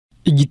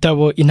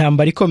Igitabo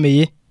Intambara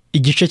ikomeye,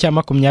 igice cya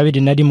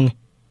 21.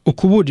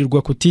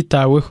 Ukuburirwa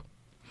kutitaweho.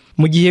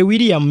 Mu gihe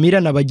William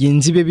Miller na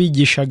bagenzi be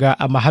bigishaga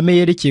amahame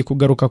yerekeye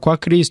kugaruka kwa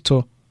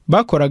Kristo,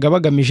 bakoraga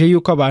bagamije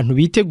yuko abantu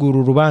bitegura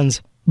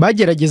urubanza.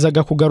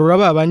 Bageragezaga kugarura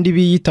babandi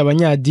biyita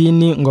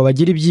abanyadini ngo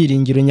bagire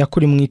ibyiringiro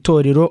nyakuri mu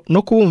itorero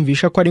no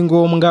kubumvisha ko ari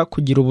ngombwa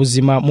kugira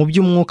ubuzima mu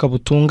by'umwuka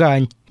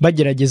butunganye.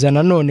 Bagerageza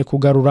nanone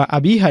kugarura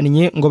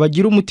abihannye ngo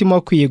bagire umutima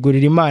wo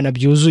kwiyegurira Imana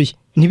byuzuye.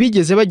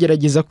 Ntibigeze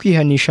bagerageza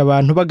kwihanisha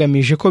abantu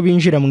bagamije ko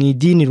binjira mu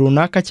idini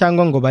runaka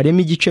cyangwa ngo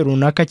bareme igice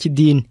runaka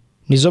cy'idini.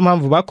 Nizo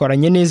mpamvu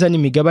bakoranye neza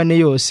n'imigabane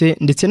yose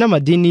ndetse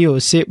n'amadini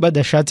yose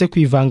badashatse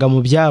kwivanga mu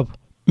byabo.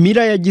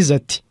 Mira yagize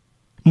ati: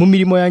 mu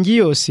mirimo yanjye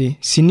yose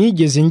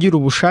sinigeze ngira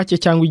ubushake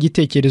cyangwa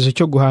igitekerezo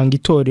cyo guhanga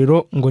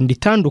itorero ngo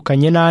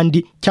nditandukanye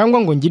n'andi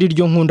cyangwa ngo ngire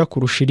iryo nkunda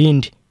kurusha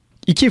irindi.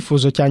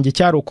 Icyifuzo cyanjye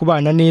cyari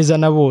ukubana neza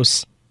na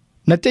bose.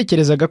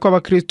 Natekerezaga ko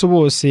abakristo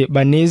bose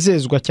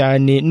banezezwa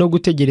cyane no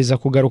gutegereza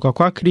kugaruka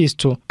kwa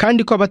Kristo,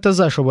 kandi ko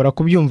batazashobora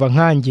kubyumva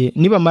nkanjye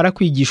nibamara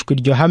kwigishwa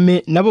iryo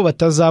hame nabo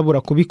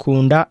batazabura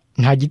kubikunda.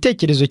 Nta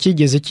gitekerezo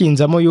kigeze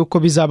kinzamo yuko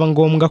bizaba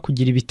ngombwa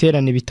kugira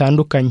ibiterane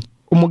bitandukanye.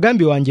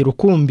 Umugambi wanjye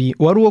rukumbi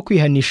wari uwo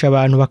kwihanisha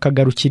abantu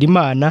bakagarukira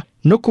Imana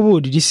no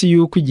kuburira isi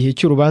yuko igihe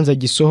cy'urubanza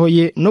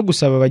gisohoye no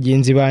gusaba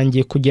bagenzi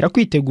banjye kugira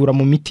kwitegura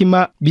mu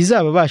mitima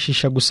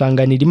bizababashisha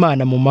gusanganira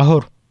Imana mu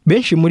mahoro.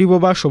 Benshi muri bo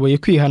bashoboye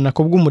kwihana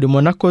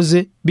kubw'umurimo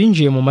nakoze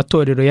binjiye mu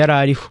matorero yari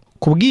ariho.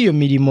 Kubw'iyo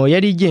mirimo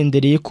yari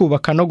igendereye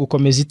kubaka no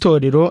gukomeza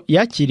itorero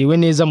yakiriwe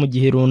neza mu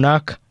gihe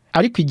runaka.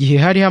 Ariko igihe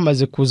hari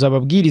hamaze kuza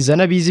ababwiriza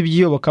n'abizi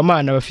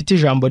by'iyobokamana bafite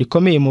ijambo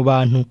rikomeye mu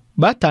bantu,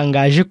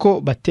 batangaje ko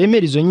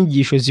batemera izo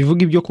nyigisho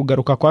zivuga ibyo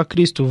kugaruka kwa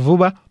Kristo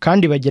vuba,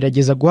 kandi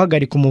bagerageza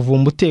guhagarika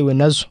umuvumba utewe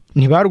nazo.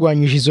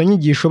 Ntibarwanyije izo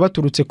nyigisho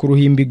baturutse ku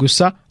ruhimbi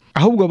gusa,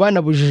 ahubwo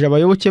banabujije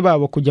abayoboke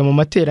babo kujya mu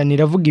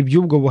materaniro avuga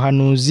iby'ubwo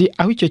buhanuzi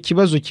aho icyo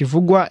kibazo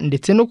kivugwa,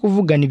 ndetse no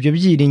kuvugana ibyo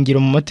byiringiro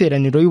mu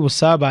materaniro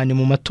y'ubusabane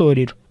mu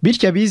matorero.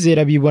 Bityo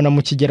abizera bibona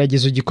mu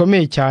kigeragezo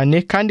gikomeye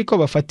cyane kandi ko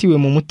bafatiwe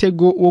mu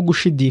mutego wo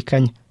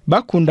gushidikanya.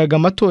 Bakundaga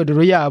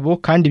amatorero yabo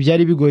kandi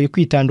byari bigoye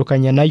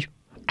kwitandukanya nayo.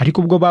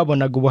 Ariko ubwo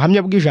babonaga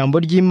ubuhamya bw'ijambo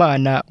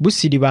ry'Imana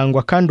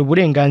busiribangwa kandi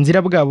uburenganzira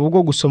bwabo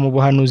bwo gusoma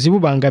ubuhanuzi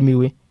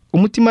bubangamiwe,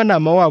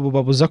 umutimanama wabo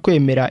babuza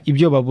kwemera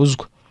ibyo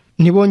babuzwa.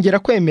 Ntibongera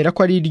kwemera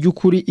ko ari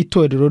iry'ukuri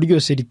itorero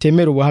ryose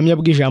ritemera ubuhamya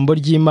bw'ijambo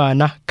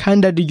ry'Imana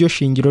kandi ari ryo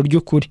shingiro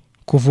ry'ukuri.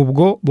 Kuva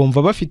ubwo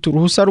bumva bafite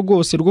uruhusa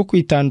rwose rwo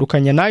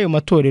kwitandukanya n'ayo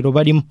matorero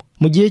barimo.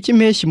 Mu gihe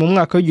cy'impeshyi mu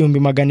mwaka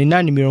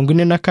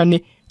w'1844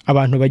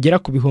 abantu bagera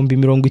ku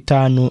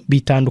 50,000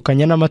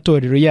 bitandukanya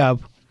n'amatorero yabo.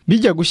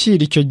 Bijya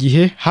gushyira icyo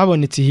gihe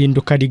habonetse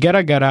ihinduka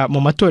rigaragara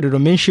mu matorero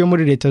menshi yo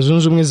muri Leta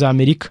Zunze Ubumwe za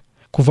Amerika.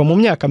 Kuva mu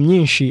myaka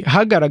myinshi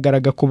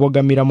hagaragaraga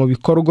kubogamira mu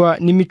bikorwa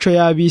n'imico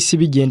y'abisi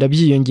bigenda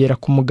byiyongera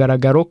ku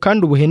mugaragaro,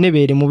 kandi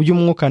ubuhenebere mu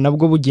by'umwuka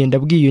nabwo bugenda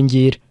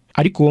bwiyongera.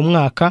 Ariko uwo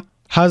mwaka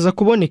haza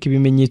kuboneka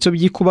ibimenyetso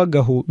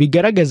by'ikubagaho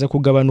bigaragaza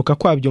kugabanuka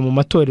kwabyo mu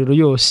matorero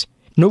yose.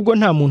 Nubwo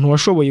nta muntu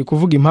washoboye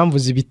kuvuga impamvu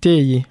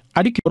zibiteye,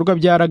 ariko ibikorwa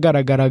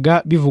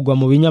byaragaragaraga bivugwa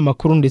mu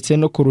binyamakuru ndetse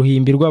no ku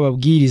ruhimbi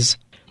rw'ababwiriza.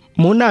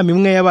 Mu nama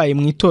imwe yabaye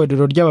mu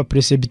itorero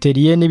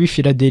ry'abapresbyterienne b'i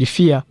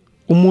Philadelphia,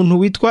 umuntu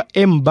witwa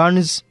M.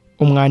 Barnes,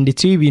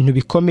 umwanditsi w'ibintu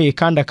bikomeye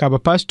kandi akaba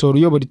pastor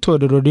uyobora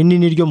itorero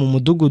rinini ryo mu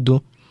mudugudu,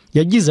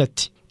 yagize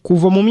ati: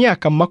 kuva mu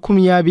myaka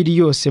 20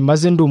 yose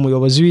maze ndi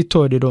umuyobozi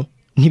w'itorero,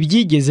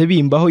 ntibyigeze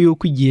bimbaho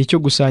yuko igihe cyo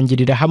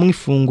gusangirira hamwe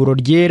ifunguro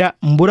ryera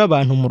mbura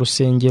abantu mu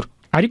rusengero.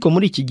 Ariko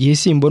muri iki gihe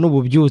simbona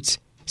ububyutse,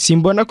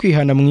 simbona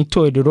kwihana mu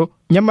itorero,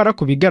 nyamara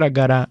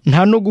kubigaragara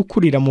nta no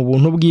gukurira mu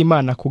buntu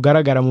bw'Imana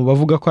kugaragara mu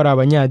bavuga ko ari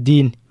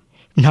abanyadini.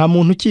 Nta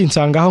muntu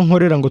ukinsanga aho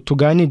nkorera ngo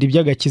tuganire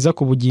iby'agakiza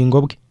ku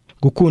bugingo bwe.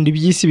 Gukunda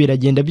iby'isi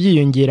biragenda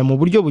byiyongera mu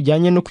buryo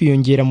bujyanye no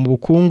kwiyongera mu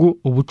bukungu,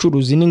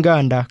 ubucuruzi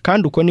n'inganda,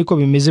 kandi uko niko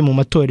bimeze mu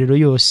matorero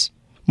yose.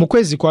 Mu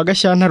kwezi kwa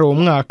Gashyantare uwo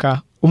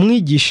mwaka,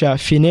 umwigisha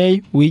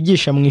Finney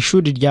wigisha mu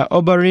ishuri rya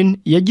Oberlin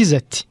yagize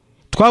ati: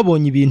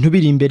 twabonye ibintu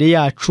biri imbere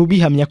yacu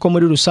bihamya ko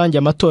muri rusange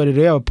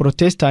amatorero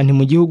y'abaprotestanti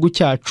mu gihugu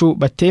cyacu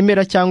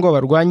batemera cyangwa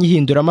barwanya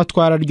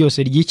ihinduramatwara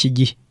ryose ry'iki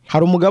gihe.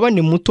 Hari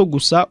umugabane muto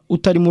gusa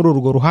utari muri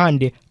urwo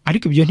ruhande,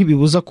 ariko ibyo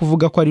ntibibuza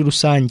kuvuga ko ari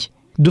rusange.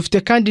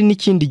 Dufite kandi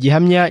n'ikindi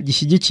gihamya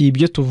gishyigikiye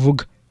ibyo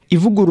tuvuga.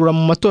 Ivugurura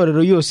mu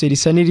matorero yose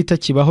risa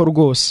n'iritakibaho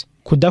rwose.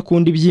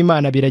 Kudakunda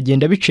iby'Imana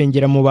biragenda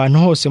bicengera mu bantu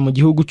hose mu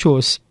gihugu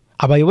cyose.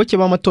 Abayoboke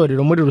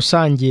b'amatorero muri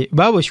rusange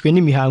baboshywe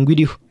n'imihango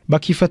iriho,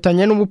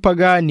 bakifatanya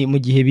n'ubupagani mu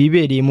gihe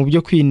bibereye mu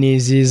byo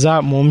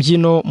kwinezeza, mu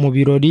mbyino, mu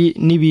birori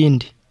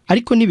n'ibindi.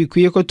 Ariko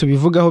ntibikwiye ko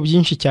tubivugaho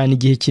byinshi cyane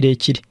igihe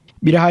kirekire.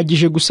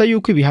 Birahagije gusa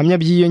yuko ibihamya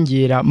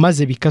byiyongera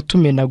maze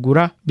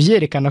bikatumenagura,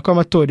 byerekana ko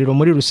amatorero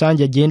muri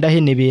rusange agenda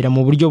ahenebera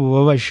mu buryo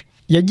bubabaje.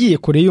 Yagiye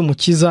kure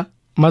y'Umukiza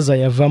maze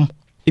ayavamo.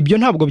 Ibyo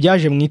ntabwo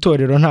byaje mu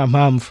itorero nta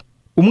mpamvu.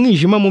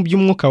 Umwijima mu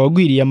by'umwuka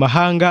wagwiriye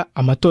amahanga,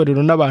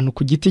 amatorero n'abantu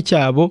ku giti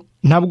cyabo,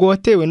 ntabwo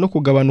watewe no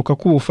kugabanuka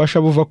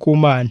k'ubufasha buva ku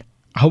Mana,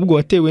 ahubwo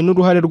watewe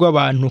n'uruhare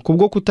rw'abantu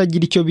kubwo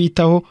kutagira icyo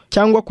bitaho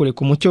cyangwa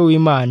kureka umucyo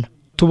w'Imana.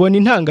 Tubona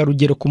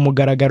intangarugero ku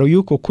mugaragaro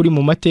y'uko kuri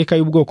mu mateka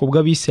y'ubwoko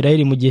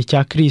bw'Abisirayeli mu gihe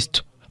cya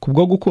Kristo.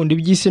 kubwo gukunda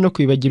iby'isi no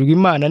kwibagirwa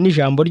Imana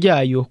n'ijambo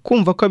ryayo,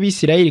 kumva ko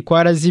Abisirayeli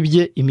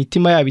kwarazibye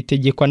imitima yabo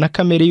itegekwa na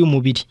kamere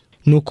y'umubiri,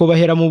 nuko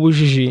bahera mu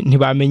bujiji,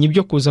 ntibamenye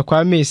ibyo kuza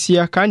kwa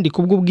Mesiya, kandi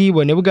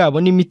kubw'ubwibone bwabo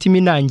n'imitima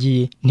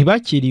inangiye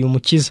ntibakiriye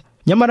umukiza.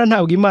 Nyamara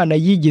ntabwo Imana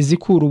yigeze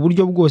ikura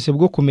uburyo bwose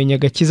bwo kumenya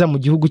agakiza mu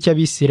gihugu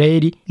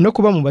cy'Abisirayeli no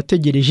kuba mu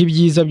bategereje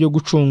ibyiza byo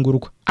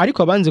gucungurwa.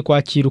 Ariko abanze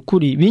kwakira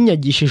ukuri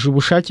binyagishije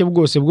ubushake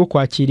bwose bwo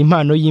kwakira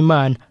impano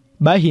y'Imana.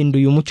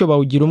 Bahinduye umucyo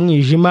bawugira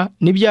umwijima,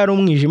 n'ibyari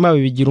umwijima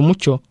bibigira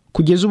umucyo,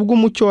 kugeza ubwo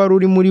umucyo wari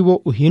uri muri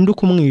bo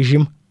uhinduka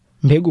umwijima.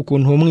 Mbega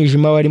ukuntu uwo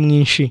mwijima wari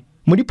mwinshi!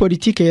 Muri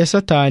politike ya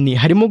Satani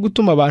harimo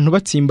gutuma abantu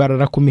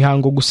batsimbarara ku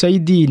mihango gusa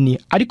y'idini,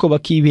 ariko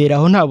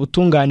bakiberaho nta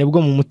butungane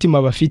bwo mu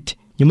mutima bafite.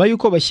 Nyuma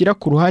y'uko bashyira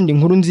ku ruhande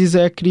inkuru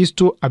nziza ya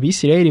Kristo,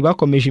 Abisirayeli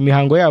bakomeje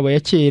imihango yabo ya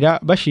kera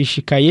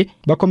bashishikaye,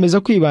 bakomeza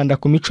kwibanda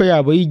ku mico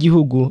yabo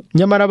y'igihugu,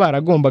 nyamara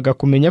baragombaga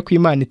kumenya ko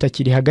Imana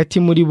itakiri hagati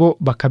muri bo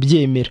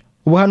bakabyemera.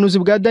 Ubuhanuzi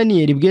bwa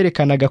Daniyeli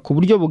bwerekanaga ku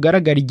buryo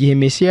bugaragara igihe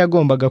Mesiya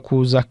yagombaga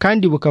kuza,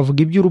 kandi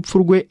bukavuga iby'urupfu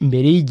rwe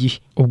mbere y'igihe.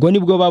 Ubwo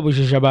nibwo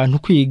babujije abantu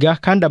kwiga,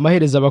 kandi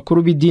amaherezo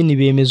abakuru b'idini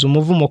bemeza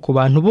umuvumo ku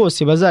bantu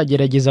bose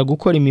bazagerageza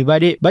gukora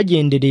imibare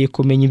bagendereye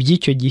kumenya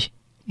iby'icyo gihe.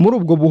 Muri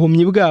ubwo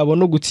buhumyi bwabo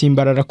no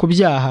gutsimbarara ku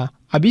byaha,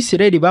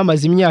 Abisirayeli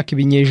bamaze imyaka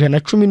ibinyejana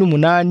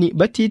 18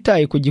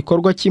 batitaye ku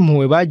gikorwa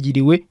cy'impuhwe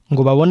bagiriwe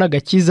ngo babone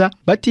agakiza,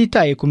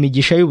 batitaye ku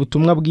migisha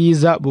y'ubutumwa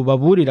bwiza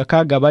bubaburira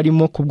akaga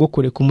barimo kubwo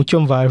kureka umucyo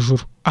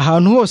mvajuru.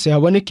 Ahantu hose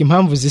haboneka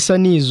impamvu zisa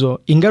n'izo,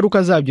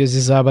 ingaruka zabyo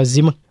zizaba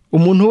zimwe.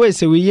 Umuntu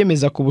wese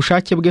wiyemeza ku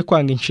bushake bwe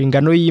kwanga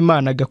inshingano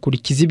y'Imana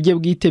agakurikiza ibye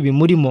bwite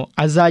bimurimo,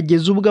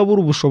 azageza ubwo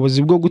abura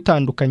ubushobozi bwo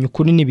gutandukanya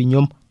ukuri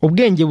n'ibinyoma.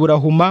 Ubwenge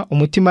burahuma,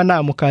 umutima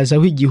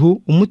namukazaho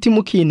igihu, umutima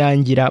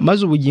ukinangira,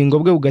 maze ubugingo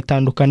bwe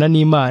bugatandukana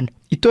n'Imana.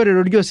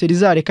 Itorero ryose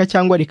rizareka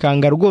cyangwa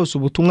rikanga rwose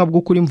ubutumwa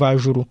bw'ukuri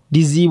mvajuru,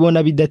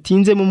 rizibona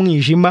bidatinze mu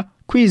mwijima.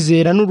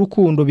 Kwizera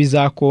n'urukundo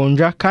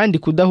bizakonja, kandi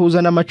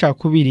kudahuza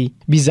n'amacakubiri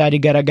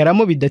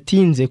bizarigaragaramo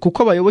bidatinze,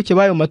 kuko abayoboke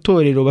b'ayo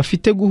matorero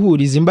bafite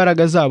guhuriza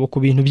imbaraga zabo ku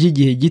bintu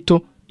by'igihe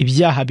gito,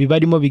 ibyaha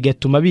bibarimo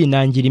bigatuma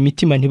binangira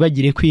imitima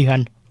ntibagire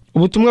kwihana.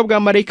 Ubutumwa bwa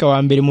marayika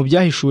wa mbere mu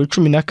byahishuwe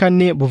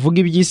 14 buvuga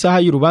iby'isaha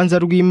y'urubanza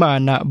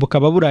rw'Imana,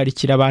 bukaba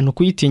burarikira abantu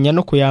kuyitinya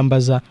no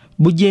kuyambaza,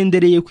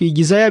 bugendereye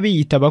kwigiza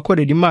y'abiyita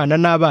abakorera Imana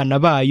n'abana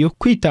bayo,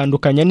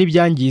 kwitandukanya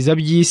n'ibyangiza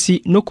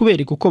by'isi no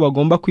kubereka uko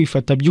bagomba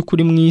kwifata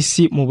by'ukuri mu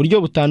isi mu buryo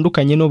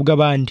butandukanye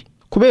n'ubw'abandi.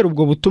 Kubera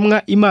ubwo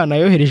butumwa Imana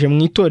yohereje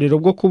mu itorero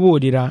bwo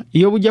kuburira,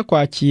 iyo bujya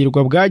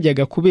kwakirwa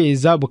bwajyaga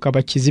kubeza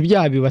bukabakiza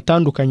ibyaha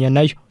bibatandukanya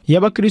nayo. Iyo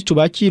abakristo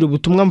bakira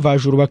ubutumwa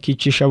mvajuru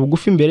bakicisha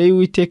bugufi imbere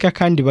y'Uwiteka,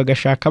 kandi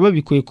bagashaka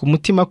babikuye ku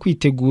mutima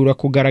kwitegura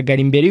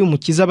kugaragara imbere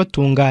y'Umukiza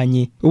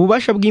batunganye,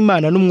 ububasha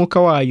bw'Imana n'umwuka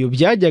wayo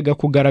byajyaga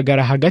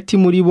kugaragara hagati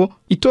muri bo,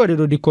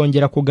 itorero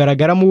rikongera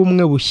kugaragaramo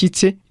ubumwe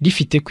bushyitse,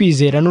 rifite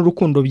kwizera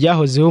n'urukundo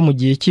byahozeho mu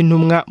gihe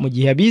cy'intumwa, mu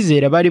gihe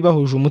abizera bari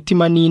bahuje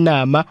umutima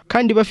n'inama,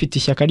 kandi bafite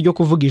ishyaka ryo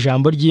kuvuga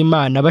ijambo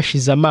ry'Imana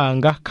bashize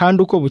amanga,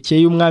 kandi uko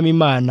bukeye Umwami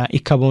Imana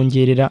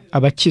ikabongerera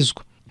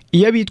abakizwa.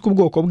 Iyo abitwa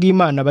ubwoko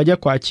bw'Imana bajya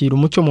kwakira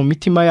umucyo mu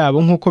mitima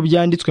yabo nk'uko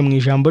byanditswe mu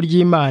ijambo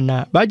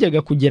ry'Imana,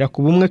 bajyaga kugera ku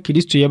bumwe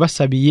Kristo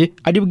yabasabiye,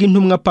 ari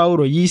bw'intumwa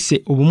Pawulo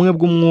yise ubumwe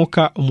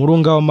bw'umwuka,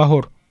 umurunga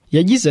w'amahoro.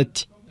 Yagize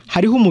ati: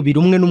 hariho umubiri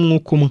umwe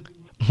n'umwuka umwe,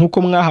 nk'uko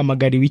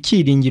mwahamagariwe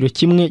icyiringiro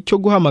kimwe cyo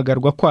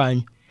guhamagarwa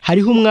kwanyu.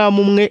 Hariho umwami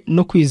umwe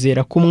no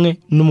kwizera kumwe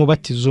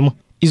n'umubatizo umwe.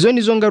 Izo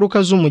nizo ngaruka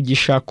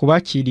z'umugisha ku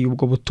bakiriye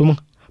ubwo butumwa.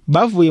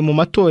 Bavuye mu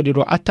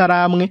matorero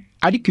ataramwe,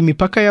 ariko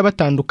imipaka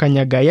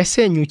yabatandukanyaga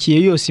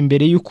yasenyukiye yose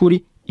imbere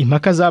y'ukuri.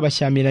 Impaka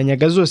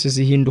zabashyamiranaga zose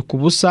zihinduka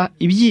ubusa,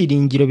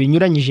 ibyiringiro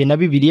binyuranyije na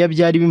Bibiliya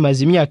byari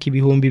bimaze imyaka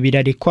ibihumbi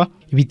birarekwa,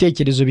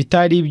 ibitekerezo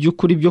bitari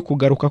iby'ukuri byo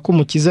kugaruka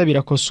k'Umukiza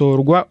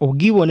birakosorwa,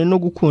 ubwibone no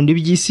gukunda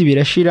iby'isi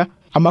birashira,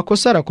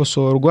 amakosa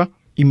arakosorwa,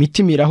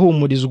 imitima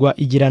irahumurizwa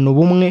igirana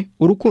ubumwe,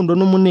 urukundo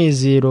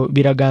n'umunezero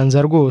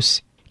biraganza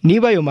rwose.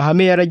 Niba ayo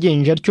mahame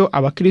yaragenje atyo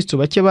abakristo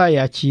bake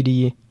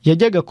bayakiriye,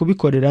 yajyaga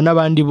kubikorera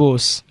n'abandi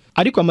bose.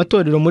 Ariko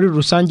amatorero muri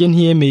rusange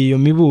ntiyemeye iyo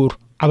miburo.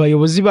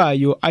 Abayobozi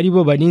bayo ari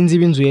bo barinzi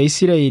b'inzu ya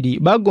Isirayeli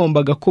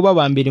bagombaga kuba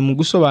ba mbere mu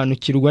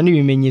gusobanukirwa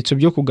n'ibimenyetso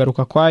byo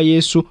kugaruka kwa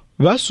Yesu,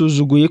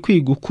 basuzuguye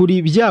kwiga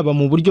ukuri byaba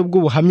mu buryo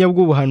bw'ubuhamya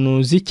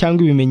bw'ubuhanuzi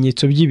cyangwa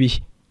ibimenyetso by'ibihe.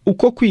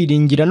 Uko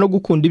kwiringira no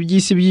gukunda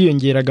iby'isi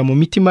byiyongeraga mu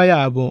mitima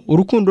yabo,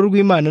 urukundo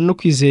rw'Imana no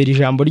kwizera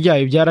ijambo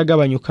ryayo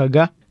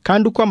byaragabanyukaga,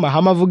 kandi uko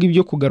amahame avuga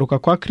ibyo kugaruka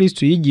kwa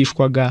Kristo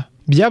yigishwaga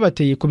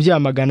byabateye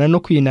kubyamagana no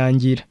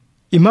kwinangira.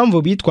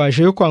 Impamvu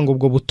bitwaje yo kwanga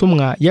ubwo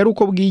butumwa yari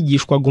uko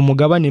bwigishwaga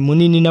umugabane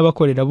munini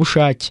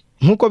n'abakorerabushake.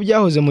 Nk'uko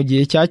byahoze mu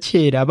gihe cya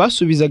kera,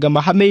 basubizaga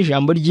amahame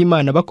y'ijambo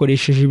ry'Imana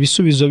bakoresheje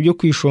ibisubizo byo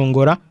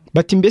kwishongora,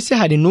 bati mbese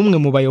hari n'umwe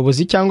mu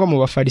bayobozi cyangwa mu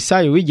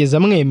bafarisayo wigeze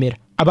amwemera?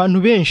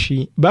 Abantu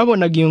benshi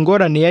babonaga iyo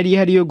ngorane yari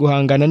ihari yo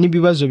guhangana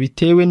n'ibibazo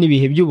bitewe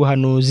n'ibihe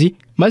by'ubuhanuzi,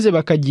 maze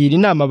bakagira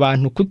inama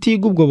abantu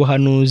kutiga ubwo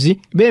buhanuzi,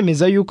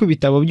 bemeza yuko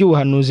ibitabo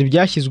by'ubuhanuzi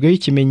byashyizweho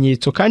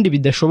ikimenyetso kandi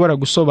bidashobora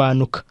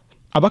gusobanuka.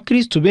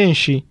 Abakristo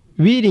benshi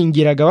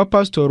biringiraga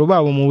abapasitoro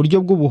babo mu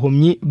buryo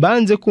bw'ubuhumyi,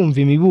 banze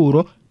kumva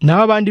imiburo,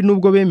 naho abandi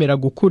nubwo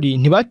bemeraga ukuri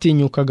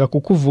ntibatinyukaga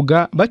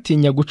kukuvuga,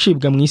 batinya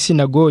gucibwa mu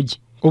isinagogi.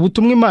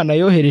 ubutumwa Imana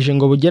yohereje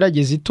ngo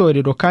bugerageze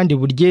itorero kandi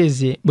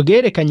buryeze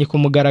bwerekanye ku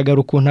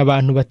mugaragaro ukuntu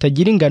abantu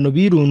batagira ingano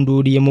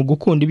birunduriye mu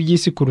gukunda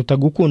iby'isi kuruta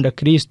gukunda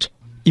Kristo.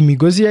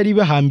 Imigozi yari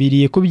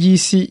ibahambiriye ku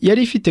by'isi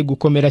yari ifite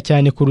gukomera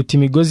cyane kuruta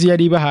imigozi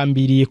yari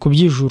ibahambiriye ku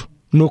by'ijuru.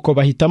 Nuko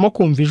bahitamo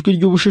kumva ijwi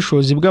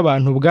ry'ubushishozi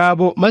bw'abantu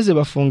bwabo, maze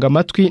bafunga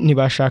amatwi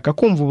ntibashaka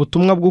kumva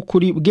ubutumwa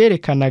bw'ukuri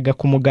bwerekanaga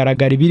ku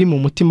mugaragaro ibiri mu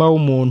mutima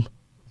w'umuntu.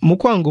 Mu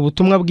kwanga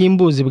ubutumwa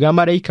bw'imbuzi bwa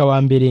marayika wa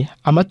mbere,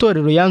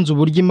 amatorero yanze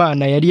uburyo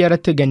Imana yari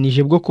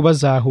yarateganije bwo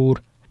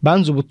kubazahura.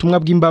 Banze ubutumwa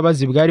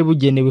bw'imbabazi bwari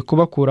bugenewe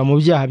kubakura mu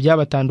byaha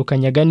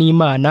byabatandukanyaga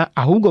n'Imana,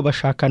 ahubwo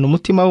bashakana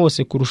umutima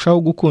wose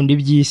kurushaho gukunda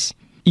iby'isi.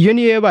 Iyo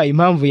niyo yabaye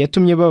impamvu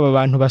yatumye baba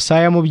abantu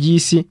basaya mu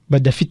by'isi,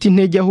 badafite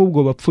intege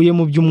ahubwo bapfuye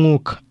mu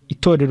by'umwuka.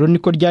 Itorero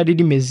niko ryari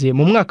rimeze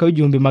mu mwaka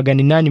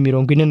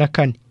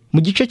w'1844. Mu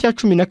gice cya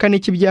 14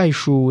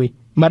 cy'ibyahishuwe,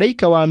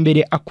 marayika wa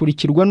mbere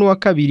akurikirwa n'uwa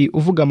kabiri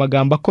uvuga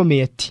amagambo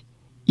akomeye ati: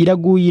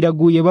 iraguye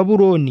iraguye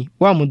Babuloni,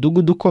 wa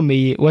mudugudu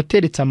ukomeye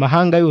wateretse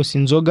amahanga yose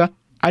inzoga,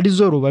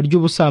 arizo ruba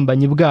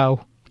ry'ubusambanyi bwawo.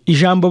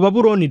 Ijambo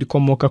Babuloni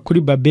rikomoka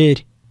kuri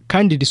Babeli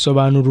kandi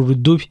risobanura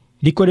urudubi.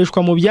 Rikoreshwa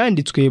mu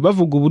byanditswe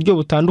bavuga uburyo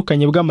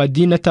butandukanye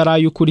bw'amadini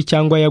atari y'ukuri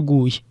cyangwa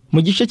yaguye. Mu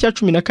gice cya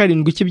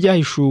 17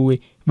 cy'ibyahishuwe,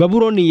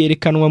 Babuloni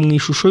yerekanwa mu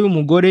ishusho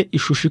y'umugore,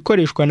 ishusho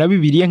ikoreshwa na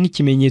Bibiliya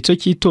nk'ikimenyetso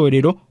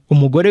cy'itorero.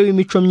 Umugore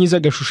w'imico myiza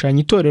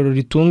agashushanya itorero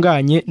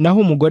ritunganye, naho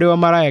umugore wa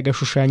maraya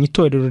agashushanya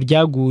itorero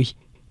ryaguye.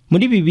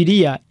 Muri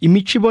Bibiliya,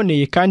 imico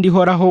iboneye kandi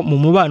ihoraho mu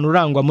mubano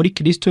urangwa muri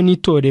Kristo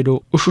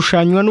n'itorero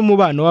ushushanywa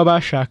n'umubano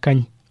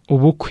w'abashakanye,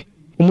 ubukwe.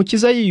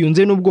 Umukiza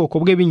yiyunze n'ubwoko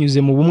bwe binyuze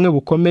mu bumwe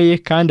bukomeye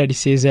kandi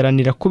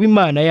arisezeranira kuba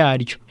Imana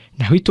yaryo,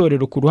 naho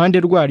itorero ku ruhande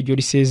rwaryo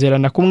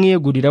risezerana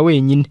kumwiyegurira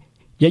wenyine.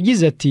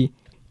 Yagize ati: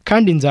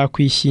 kandi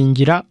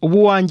nzakwishingira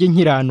ubu wanjye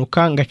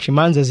nkiranuka, ngaca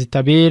imanza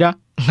zitabera,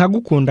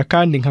 nkagukunda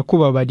kandi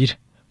nkakubabarira,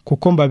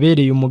 kuko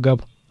mbabereye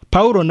umugabo.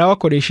 Pawulo nawe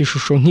akoresha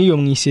ishusho nk'iyo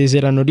mu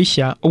isezerano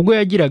rishya ubwo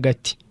yagiraga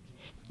ati: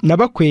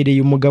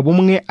 nabakwereye umugabo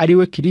umwe ari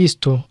we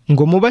Kristo,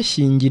 ngo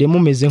mubashyingire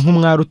mumeze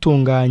nk'umwari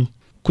utunganye.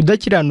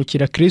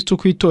 Kudakiranukira Kristo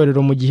ku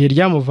itorero mu gihe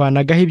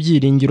ryamuvanagaho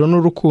ibyiringiro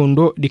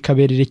n'urukundo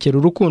rikabererekera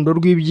urukundo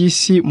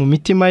rw'iby'isi mu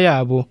mitima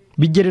yabo,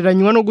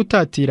 bigereranywa no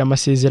gutatira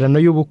amasezerano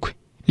y'ubukwe.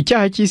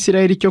 Icyaha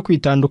cy'Isiraheli cyo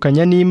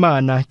kwitandukanya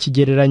n'Imana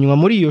kigereranywa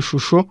muri iyo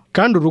shusho,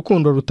 kandi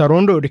urukundo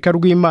rutarondoreka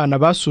rw'Imana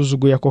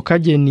basuzuguye ako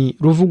kageni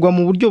ruvugwa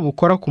mu buryo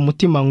bukora ku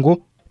mutima ngo: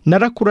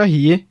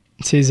 narakurahiye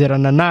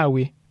nsezerana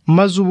nawe,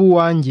 maze ubu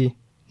wanjye,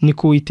 ni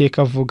ko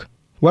Uwiteka avuga.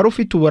 Wari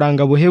ufite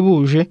uburanga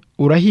buhebuje,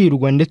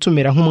 urahirwa ndetse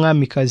umera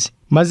nk'umwamikazi,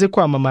 maze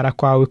kwamamara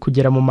kwawe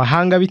kugera mu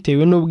mahanga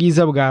bitewe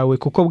n'ubwiza bwawe,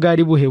 kuko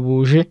bwari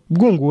buhebuje,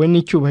 bwunguwe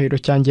n'icyubahiro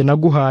cyanjye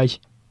naguhaye,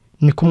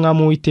 ni ko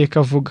Umwami Uwiteka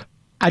avuga.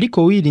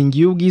 Ariko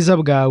wiringiye ubwiza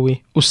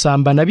bwawe,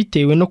 usambana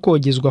bitewe no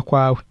kogezwa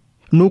kwawe.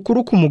 Ni ukuri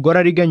uko umugore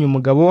ariganya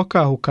umugabo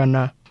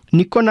wakahukana,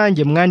 niko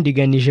nanjye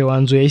mwandiganije wa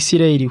nzu ya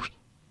Isirayeli we.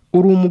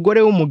 Uri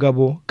umugore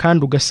w'umugabo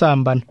kandi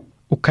ugasambana,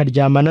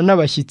 ukaryamana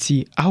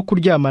n'abashyitsi aho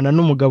kuryamana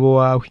n'umugabo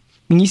wawe.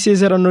 Mu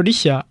isezerano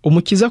rishya,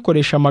 Umukiza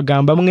akoresha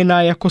amagambo amwe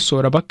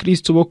n'ayakosora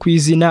abakristo bo ku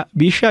izina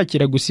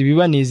bishakira gusa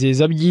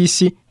ibibanezeza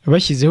by'isi,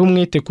 bashyizeho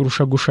umwete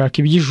kurusha gushaka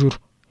iby'ijuru.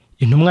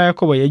 Intumwa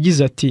Yakobo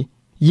yagize ati: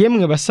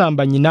 yemwe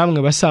basambanyi namwe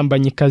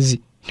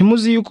basambanyikazi,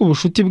 ntimuzi yuko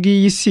ubushuti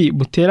bw'iyi si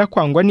butera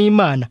kwangwa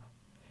n'Imana?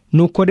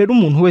 Nuko rero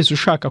umuntu wese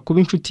ushaka kuba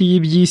inshuti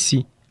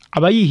y'iby'isi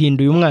aba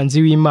yihinduye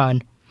umwanzi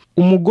w'Imana.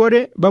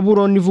 Umugore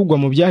Babuloni ivugwa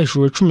mu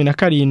byahishuwe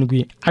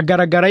 17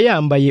 agaragara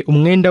yambaye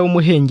umwenda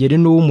w'umuhengeri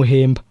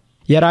n'uw'umuhemba.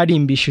 Yari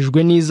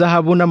arimbishijwe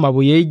n'izahabu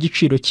n'amabuye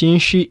y'igiciro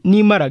cyinshi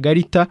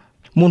n'imaragarita.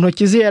 Mu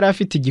ntoki ze yari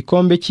afite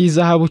igikombe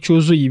cy'izahabu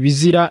cyuzuye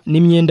ibizira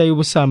n'imyenda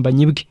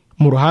y'ubusambanyi bwe.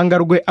 Mu ruhanga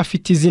rwe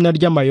afite izina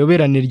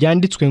ry'amayoberane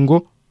ryanditswe ngo: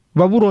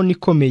 Babuloni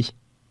ikomeye,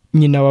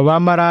 nyina wa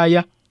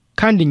bamaraya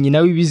kandi nyina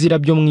w'ibizira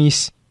byo mu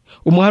isi.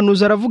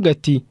 Umuhanuzi aravuga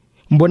ati: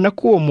 mbona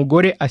ko uwo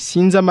mugore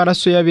asinze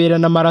amaraso y'abera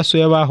n'amaraso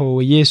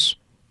y'abahowe Yesu.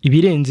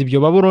 Ibirenze ibyo,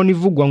 Babuloni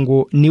ivugwa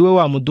ngo niwe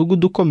wa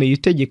mudugudu ukomeye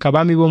utegeka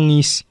abami bo mu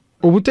isi.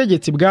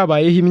 Ubutegetsi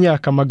bwabayeho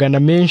imyaka magana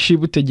menshi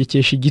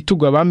butegekesha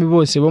igitugu abami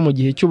bose bo mu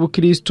gihe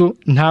cy'ubukristo,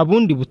 nta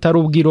bundi butari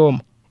ubw'i Roma.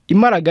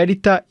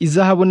 Imaragarita,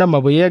 izahabu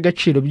n'amabuye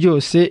y'agaciro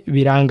byose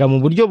biranga mu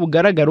buryo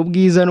bugaragara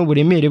ubwiza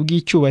n'uburemere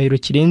bw'icyubahiro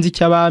kirenze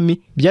icy'abami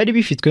byari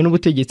bifitwe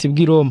n'ubutegetsi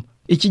bw'i Roma.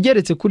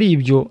 Ikigeretse kuri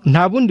ibyo,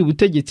 nta bundi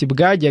butegetsi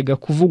bwajyaga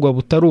kuvugwa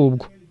butari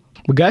ubwo.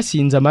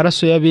 Bwasinze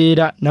amaraso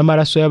y'abera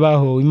n'amaraso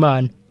y'abahowe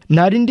Imana.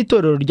 Nta rindi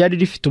torero ryari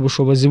rifite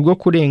ubushobozi bwo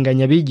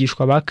kurenganya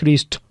abigishwa ba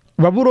Kristo.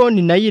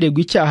 Babuloni nayo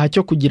iregwa icyaha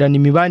cyo kugirana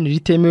imibanire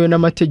itemewe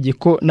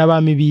n'amategeko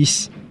n'abami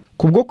b'isi.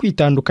 Kubwo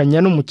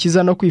kwitandukanya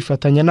n'Umukiza no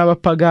kwifatanya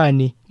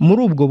n'abapagani,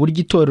 muri ubwo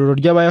buryo itorero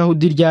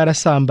ry'Abayahudi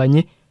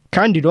ryarasambanye,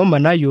 kandi Roma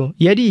nayo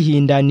yari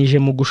ihindanije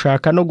mu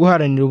gushaka no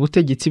guharanira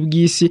ubutegetsi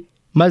bw'isi,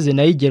 maze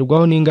nayo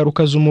igerwaho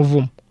n'ingaruka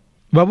z'umuvumo.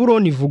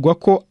 Babuloni ivugwa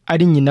ko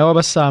ari nyina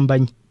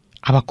w'abasambanyi.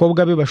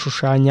 Abakobwa be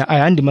bashushanya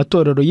ayandi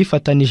matorero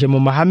yifatanije mu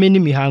mahame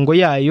n'imihango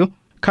yayo,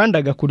 kandi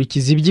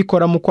agakurikiza ibyo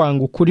ikora mu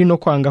kwanga ukuri no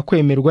kwanga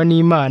kwemerwa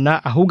n'Imana,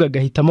 ahubwo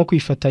agahitamo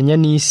kwifatanya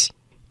n'isi.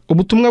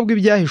 Ubutumwa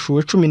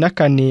bw'ibyahishuwe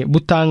 14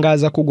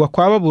 butangaza kugwa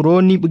kwa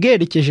Babuloni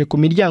bwerekeje ku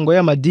miryango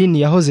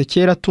y'amadini yahoze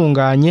kera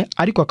atunganye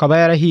ariko akaba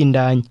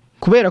yarahindanye.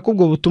 Kubera ko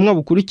ubwo butumwa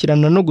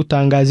bukurikirana no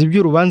gutangaza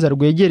iby'urubanza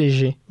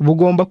rwegereje,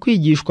 bugomba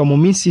kwigishwa mu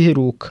minsi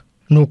iheruka.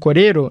 Nuko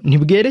rero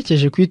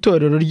ntibwerekeje ku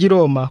itorero ry'i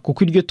Roma,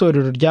 kuko iryo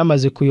torero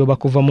ryamaze kuyoba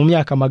kuva mu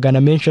myaka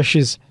magana menshi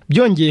ashize.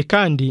 Byongeye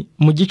kandi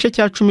mu gice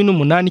cya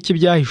 18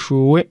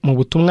 cy'ibyahishuwe mu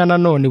butumwa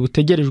nanone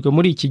butegerejwe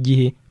muri iki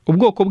gihe,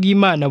 ubwoko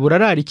bw'Imana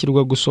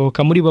burararikirwa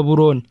gusohoka muri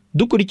Babuloni.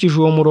 Dukurikije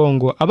uwo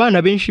murongo,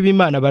 abana benshi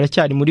b'Imana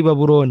baracyari muri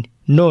Babuloni.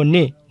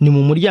 None ni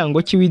mu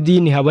muryango ki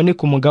w'idini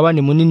haboneka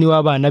umugabane munini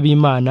w'abana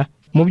b'Imana?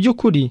 Mu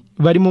by'ukuri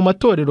bari mu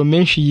matorero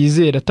menshi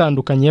yizera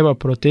atandukanye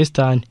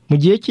y'abaprotestani. Mu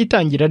gihe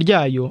cy'itangira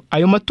ryayo,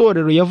 ayo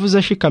matorero yavuze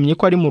ashikamye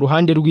ko ari mu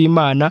ruhande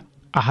rw'Imana,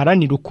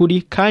 aharanira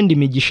ukuri, kandi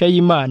imigisha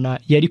y'Imana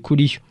yari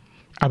kuri yo.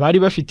 Abari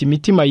bafite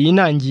imitima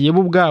yinangiye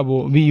bo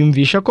ubwabo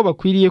biyumvisha ko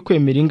bakwiriye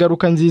kwemera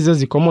ingaruka nziza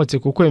zikomotse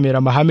ku kwemera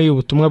amahame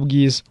y'ubutumwa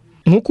bwiza.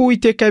 Nk'uko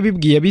Uwiteka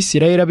yabibwiye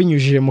Abisirayeli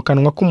abinyujije mu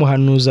kanwa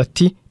k'umuhanuzi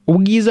ati,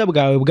 ubwiza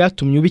bwawe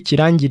bwatumye uba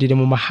ikirangirire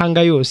mu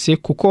mahanga yose,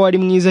 kuko wari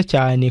mwiza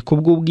cyane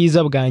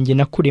kubw'ubwiza bwanjye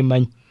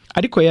nakuremanye.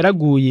 Ariko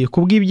yaraguye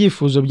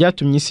kubw'ibyifuzo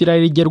byatumye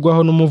Isirayeli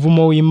igerwaho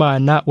n'umuvumo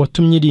w'Imana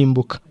watumye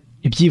irimbuka.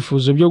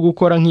 Ibyifuzo byo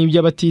gukora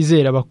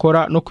nk'iby'abatizera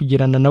bakora no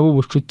kugirana nabo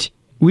ubucuti.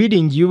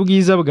 Wiringiye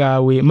ubwiza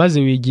bwawe maze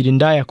wigira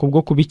indaya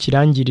kubwo kuba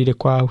ikirangirire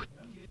kwawe.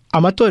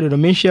 Amatorero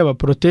menshi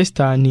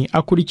y'abaprotestani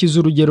akurikiza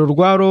urugero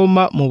rwa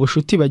Roma mu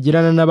bushuti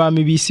bagirana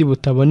n'abami b'isi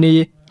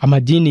butaboneye,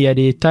 amadini ya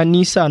leta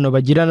n'isano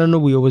bagirana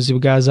n'ubuyobozi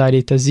bwa za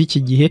leta z'iki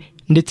gihe,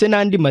 ndetse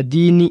n'andi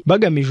madini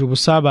bagamije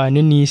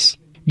ubusabane n'isi.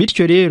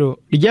 Bityo rero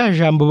rya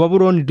jambo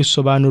Babuloni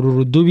risobanura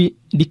urudubi,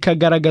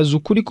 rikagaragaza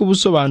ukuri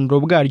k'ubusobanuro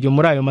bwaryo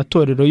muri ayo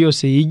matorero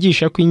yose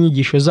yigisha ko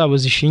inyigisho zabo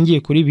zishingiye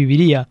kuri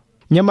Bibiliya,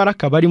 nyamara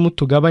akaba arimo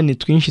utugabane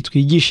twinshi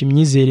twigisha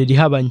imyizerere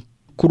ihabanye.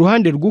 Ku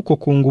ruhande rw'uko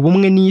kunga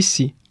ubumwe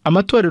n'isi,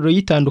 amatorero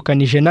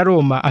yitandukanije na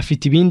Roma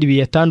afite ibindi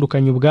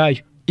biyatandukanye ubwayo.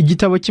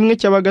 Igitabo kimwe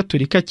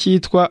cy'abagatolika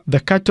cyitwa The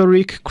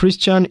Catholic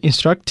Christian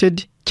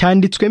Instructed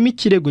cyanditswemo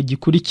ikirego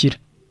gikurikira: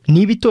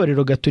 niba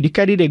itorero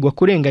gatolika riregwa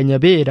kurenganya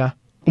abera,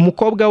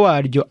 umukobwa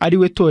waryo ari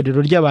we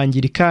torero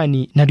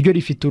ry'abangirikani naryo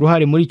rifite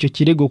uruhare muri icyo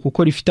kirego,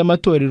 kuko rifite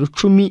amatorero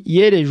 10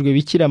 yerejwe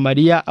Bikira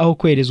Mariya aho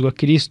kwerezwa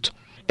Kristo.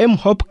 M.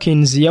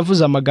 Hopkins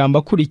yavuze amagambo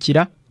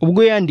akurikira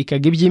ubwo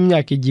yandikaga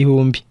iby'imyaka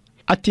 1000.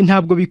 Ati,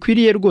 ntabwo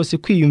bikwiriye rwose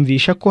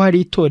kwiyumvisha ko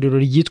hari itorero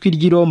ryitwa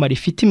iry'i Roma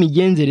rifite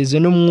imigenzereze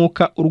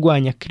n'umwuka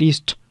urwanya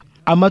Kristo.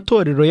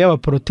 Amatorero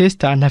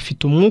y'abaprotestani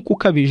afite umwuka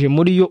ukabije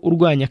muri yo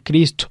urwanya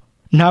Kristo.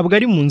 Ntabwo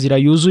ari mu nzira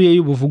yuzuye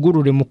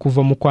y'ubuvugurure mu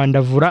kuva mu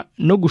kwandavura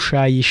no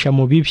gushayisha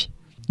mu bibi.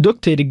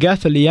 Dr.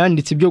 Guthrie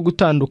yanditse ibyo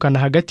gutandukana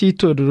hagati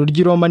y'itorero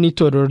ry'i Roma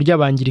n'itorero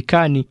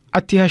ry'abangirikani.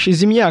 Ati,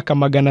 hashize imyaka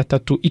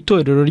 300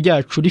 itorero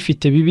ryacu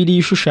rifite Bibiliya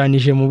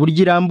ishushanije mu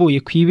buryo irambuye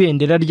ku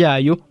ibendera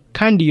ryayo,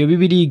 kandi iyo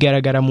Bibiliya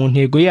igaragara mu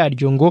ntego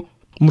yaryo ngo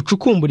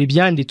mucukumbura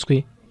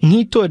ibyanditswe,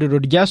 nk'itorero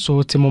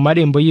ryasohotse mu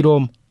marembo y'i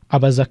Roma.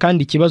 Abaza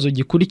kandi ikibazo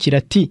gikurikira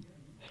ati,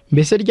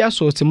 mbese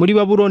ryasohotse muri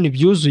Babuloni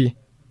byuzuye?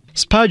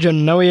 Spurgeon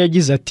nawe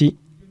yagize ati,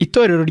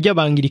 itorero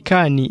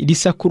ry'abangirikani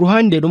risa ku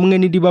ruhande rumwe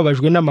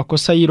n'iribabajwe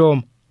n'amakosa y'i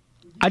Roma,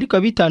 ariko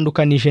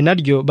abitandukanije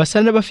naryo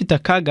basa n'abafite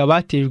akaga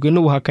batejwe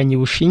n'ubuhakanyi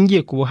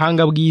bushingiye ku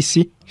buhanga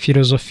bw'isi,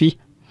 filozofi.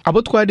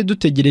 Abo twari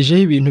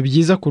dutegerejeho ibintu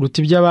byiza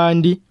kuruta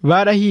iby'abandi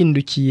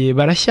barahindukiye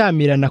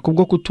barashyamirana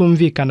kubwo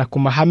kutumvikana ku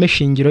mahame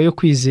shingiro yo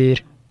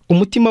kwizera.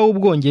 Umutima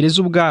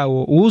w'Ubwongereza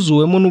ubwawo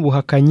wuzuwemo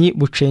n'ubuhakanyi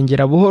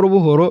bucengera buhoro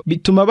buhoro,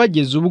 bituma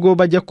bageza ubwo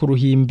bajya ku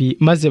ruhimbi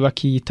maze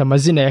bakiyita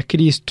amazina ya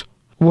Kristo.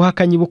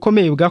 Ubuhakanyi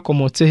bukomeye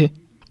bwakomotse he?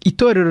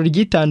 Itorero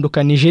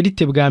ryitandukanije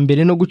rite bwa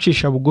mbere no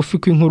gucisha bugufi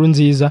kw'inkuru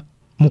nziza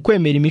mu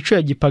kwemera imico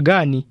ya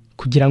gipagani,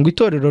 kugira ngo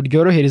itorero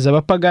ryorohereza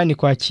abapagani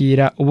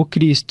kwakira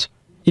ubukristo.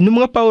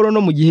 Intumwa Pawulo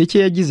no mu gihe cye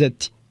yagize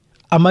ati,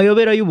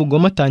 amayobera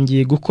y'ubugome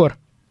atangiye gukora.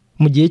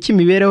 Mu gihe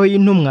cy'imibereho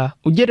y'intumwa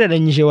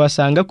ugereranyije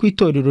wasanga ku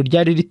itorero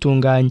ryari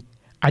ritunganye,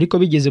 ariko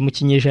bigeze mu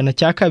kinyejana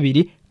cya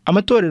 2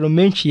 amatorero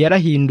menshi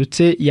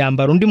yarahindutse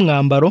yambara undi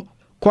mwambaro.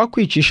 Kwa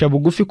kwicisha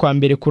bugufi kwa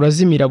mbere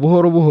kurazimira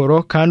buhoro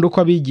buhoro, kandi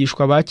uko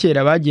abigishwa ba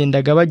kera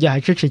bagendaga bajya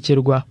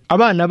hacecekerwa,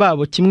 abana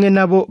babo kimwe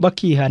nabo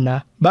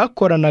bakihana,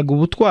 bakoranaga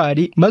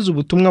ubutwari maze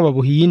ubutumwa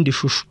babuha iyindi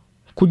shusho.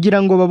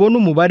 Kugira ngo babone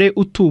umubare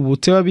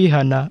utubutse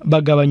w'abihana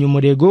bagabanya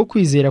umurego wo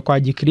kwizera kwa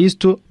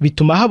Gikristo,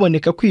 bituma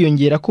haboneka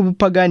kwiyongera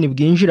k'ubupagani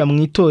bwinjira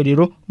mu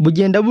itorero,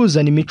 bugenda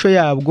buzana imico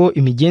yabwo,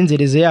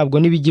 imigenzereze yabwo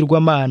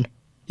n'ibigirwamana.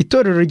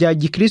 Itorero rya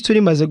Gikristo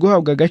rimaze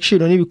guhabwa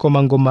agaciro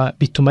n'ibikomangoma,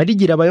 bituma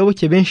rigira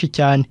abayoboke benshi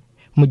cyane.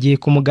 Mu gihe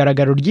ku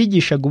mugaragaro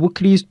ryigishaga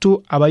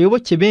ubukristo,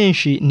 abayoboke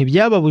benshi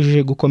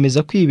ntibyababujije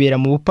gukomeza kwibera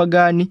mu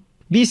bupagani,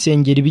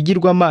 bisengera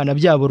ibigirwamana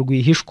byabo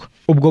rwihishwa.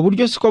 Ubwo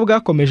buryo siko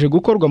bwakomeje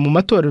gukorwa mu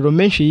matorero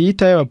menshi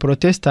yita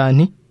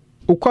y'abaprotestani.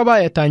 Uko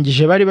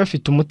abayatangije bari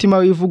bafite umutima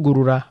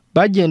w'ivugurura,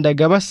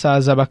 bagendaga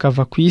basaza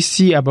bakava ku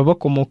isi,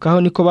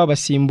 ababakomokaho niko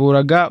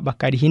babasimburaga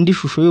bakariha indi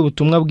shusho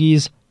y'ubutumwa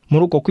bwiza.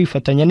 Muri uko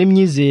kwifatanya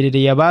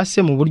n'imyizerere yabase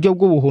mu buryo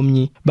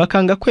bw'ubuhumyi,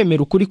 bakanga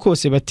kwemera ukuri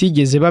kose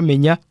batigeze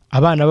bamenya,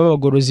 abana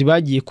b'abagorozi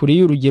bagiye kure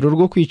y'urugero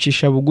rwo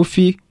kwicisha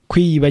bugufi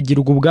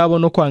kwiyibagirwa ubwabo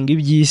no kwanga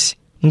iby'isi.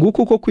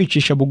 Nguko uko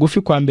kwicisha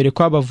bugufi kwa mbere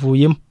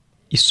kwabavuyemo.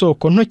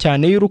 Isoko nto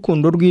cyane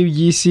y'urukundo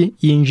rw'iby'isi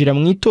yinjira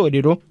mu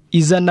itorero,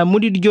 izana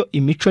muri ryo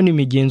imico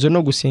n'imigenzo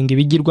no gusenga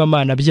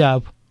ibigirwamana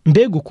byabo.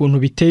 Mbega ukuntu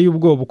biteye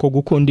ubwoba uko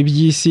gukunda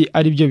iby'isi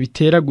ari byo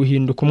bitera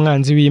guhinduka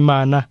umwanzi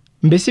w'Imana.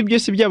 Mbese ibyo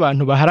si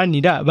by'abantu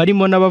baharanira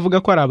barimo n'abavuga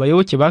ko ari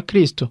abayoboke ba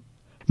Kristo.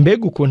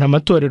 Mbega ukuntu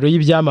amatorero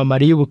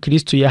y'ibyamamare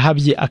y'ubukristo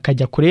yahabye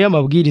akajya kure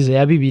y'amabwiriza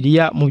ya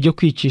Bibiliya mu byo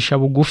kwicisha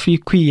bugufi,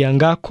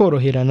 kwiyanga,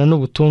 koroherana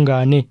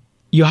n'ubutungane.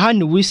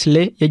 Yohani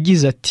Wesley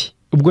yagize ati,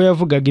 ubwo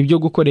yavugaga ibyo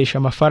gukoresha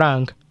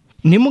amafaranga: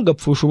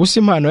 ntimugapfushe ubusa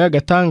impano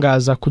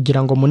y'agatangaza kugira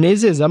ngo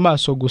munezeze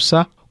amaso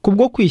gusa,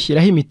 kubwo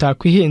kwishyiraho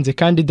imitako ihenze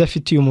kandi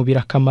idafitiye umubiri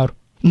akamaro.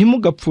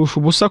 Ntimugapfushe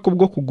ubusa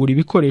kubwo kugura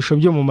ibikoresho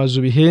byo mu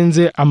mazu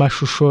bihenze,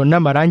 amashusho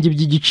n'amarangi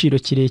by'igiciro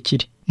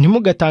kirekire.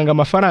 Ntimugatanga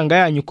amafaranga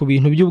yanyu ku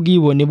bintu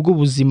by'ubwibone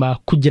bw'ubuzima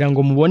kugira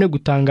ngo mubone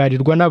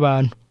gutangarirwa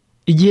n'abantu.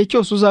 Igihe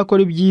cyose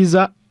uzakora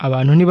ibyiza,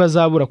 abantu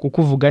ntibazabura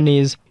kukuvuga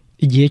neza.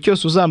 Igihe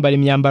cyose uzambara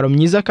imyambaro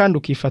myiza kandi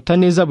ukifata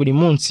neza buri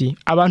munsi,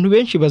 abantu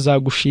benshi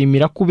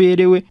bazagushimira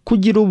kuberewe,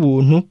 kugira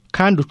ubuntu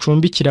kandi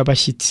ucumbikira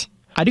abashyitsi.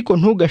 Ariko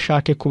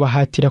ntugashake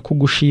kubahatira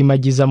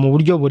kugushimagiza mu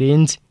buryo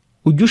burenze.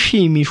 Ujye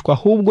ushimishwa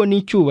ahubwo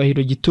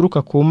n'icyubahiro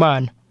gituruka ku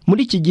Mana.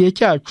 Muri iki gihe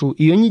cyacu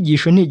iyo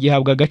nyigisho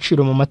ntigihabwa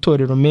agaciro mu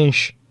matorero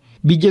menshi.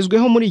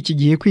 Bigezweho muri iki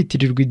gihe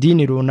kwitirirwa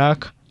idini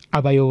runaka.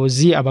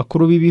 Abayobozi,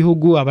 abakuru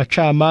b'ibihugu,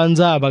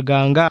 abacamanza,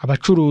 abaganga,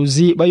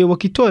 abacuruzi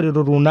bayoboka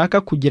itorero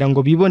runaka kugira ngo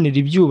bibonere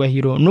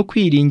ibyubahiro no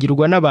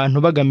kwiringirwa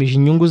n'abantu bagamije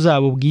inyungu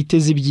zabo bwite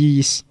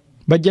z'iby'iyi si.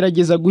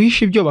 Bagerageza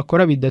guhisha ibyo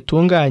bakora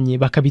bidatunganye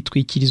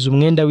bakabitwikiriza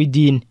umwenda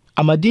w'idini.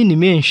 Amadini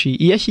menshi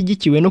iyo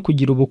ashyigikiwe no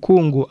kugira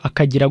ubukungu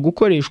akagira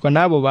gukoreshwa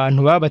n'abo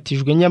bantu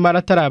babatijwe nyamara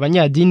atari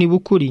abanyadini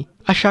b'ukuri,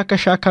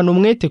 ashakashakana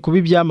umwete kuba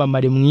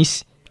ibyamamare mu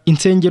isi.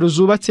 Insengero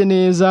zubatse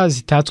neza,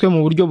 zitatswe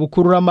mu buryo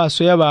bukurura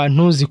amaso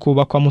y'abantu,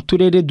 zikubakwa mu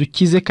turere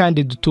dukize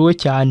kandi dutuwe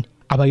cyane.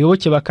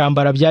 Abayoboke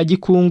bakambara bya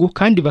gikungu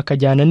kandi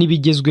bakajyana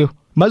n'ibigezweho.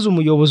 Maze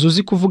umuyobozi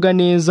uzi kuvuga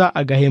neza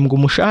agahembwa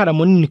umushahara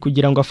munini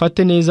kugira ngo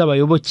afate neza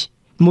abayoboke.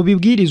 Mu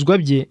bibwirizwa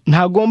bye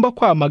ntagomba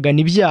kwamagana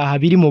ibyaha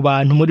biri mu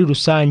bantu muri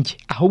rusange,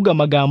 ahubwo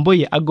amagambo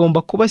ye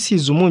agomba kuba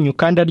asize umunyu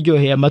kandi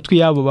aryoheye amatwi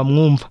yabo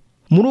bamwumva.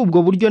 Muri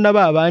ubwo buryo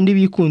n'ababandi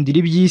bikundira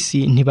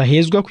iby'isi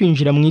ntibahezwa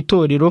kwinjira mu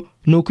itorero,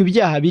 nuko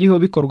ibyaha biriho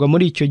bikorwa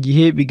muri icyo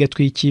gihe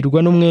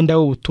bigatwikirwa n'umwenda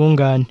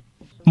w'ubutungane.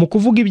 Mu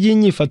kuvuga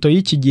iby'inyifato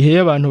y'iki gihe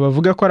y'abantu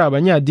bavuga ko ari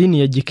abanyadini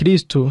ya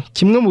Gikristo,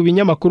 kimwe mu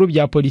binyamakuru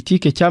bya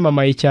politike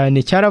cyamamaye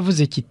cyane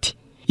cyaravuze kiti,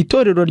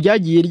 itorero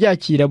ryagiye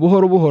ryakira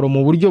buhoro buhoro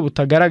mu buryo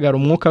butagaragara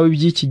umwuka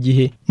w'iby'iki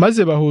gihe,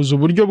 maze bahuza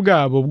uburyo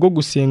bwabo bwo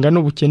gusenga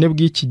n'ubukene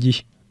bw'iki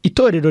gihe.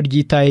 Itorero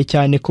ryitaye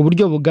cyane ku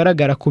buryo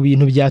bugaragara ku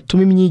bintu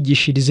byatuma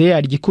imyigishirize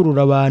yaryo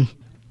ikurura abantu.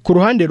 Ku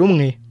ruhande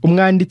rumwe,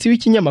 umwanditsi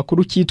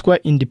w'ikinyamakuru cyitwa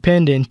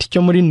Independent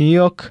cyo muri New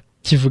York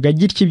kivuga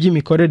gitya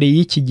iby'imikorere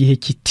y'iki gihe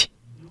kiti,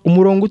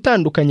 umurongo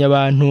utandukanya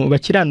abantu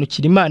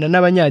bakiranukira Imana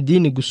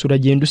n'abanyadini gusa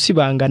uragenda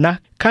usibangana,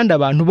 kandi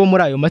abantu bo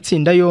muri ayo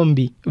matsinda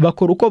yombi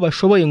bakora uko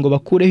bashoboye ngo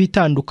bakureho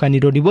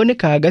itandukaniro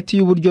riboneka hagati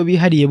y'uburyo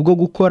bihariye bwo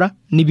gukora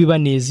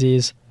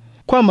n'ibibanezeza.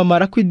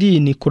 Kwamamara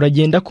kw'idini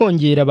kuragenda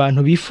kongera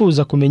abantu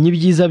bifuza kumenya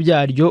ibyiza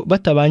byaryo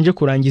batabanje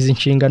kurangiza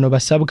inshingano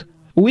basabwa.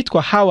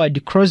 Uwitwa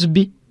Howard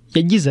Crosby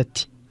yagize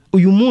ati,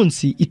 uyu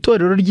munsi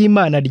itorero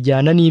ry'Imana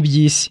ryana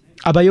n'iby'isi.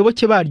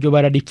 Abayoboke baryo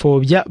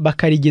bararipfobya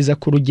bakarigeza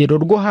ku rugero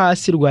rwo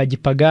hasi rwa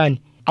gipagani.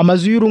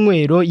 Amazu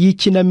y'urunywero,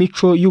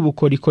 y'ikinamico,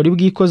 y'ubukorikori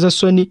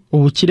bw'ikozasoni,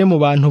 ubukire mu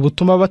bantu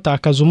butuma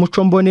batakaza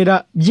umuco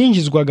mbonera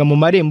byinjizwaga mu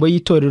marembo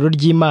y'itorero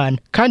ry'Imana,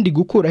 kandi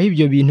gukuraho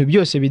ibyo bintu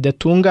byose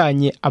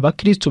bidatunganye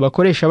abakristo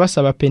bakoresha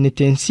basaba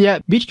penetensiya,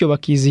 bityo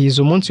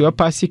bakizihiza umunsi wa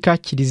Pasika,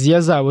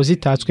 kiliziya zabo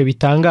zitatswe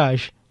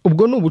bitangaje.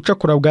 Ubwo ni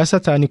ubucakura bwa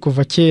Satani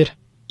kuva kera.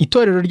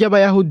 Itorero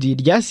ry'Abayahudi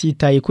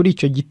ryasitaye kuri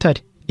icyo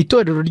gitare.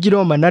 Itorero ry'i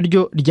Roma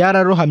naryo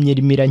ryararohamye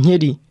rimira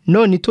nkeri,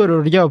 none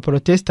itorero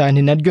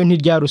ry'Abaprotestanti naryo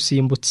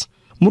ntiryarusimbutse.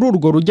 Muri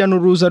urwo rujya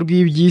n'uruza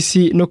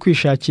rw'iby'isi no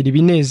kwishakira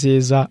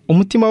ibinezeza,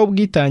 umutima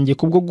w'ubwitange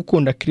kubwo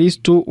gukunda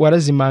Kristo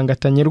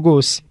warazimangatanye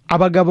rwose.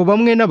 Abagabo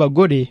bamwe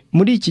n'abagore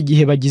muri iki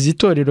gihe bagize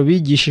itorero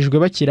bigishijwe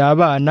bakiri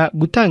abana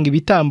gutanga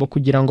ibitambo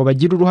kugira ngo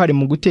bagire uruhare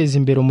mu guteza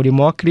imbere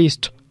umurimo wa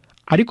Kristo.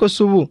 Ariko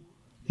se ubu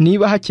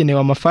niba hakenewe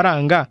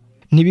amafaranga,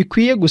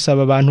 ntibikwiye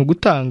gusaba abantu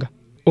gutanga?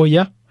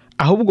 Oya,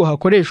 ahubwo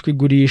hakoreshwa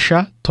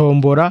igurisha,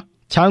 tombora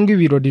cyangwa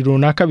ibirori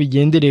runaka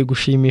bigendereye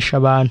gushimisha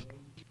abantu.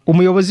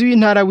 Umuyobozi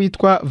w'intara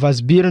witwa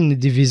Vasbirn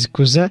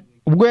Divizikuza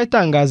ubwo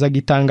yatangazaga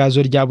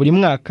itangazo rya buri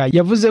mwaka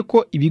yavuze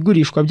ko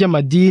ibigurishwa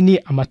by'amadini,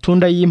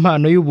 amatunda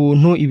y'impano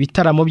y'ubuntu,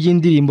 ibitaramo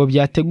by'indirimbo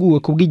byateguwe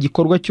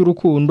kubw'igikorwa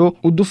cy'urukundo,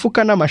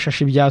 udufuka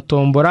n'amashashi bya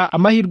tombora,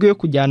 amahirwe yo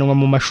kujyanwa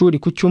mu mashuri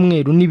ku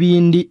cyumweru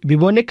n'ibindi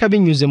biboneka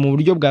binyuze mu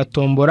buryo bwa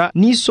tombora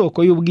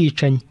n'isoko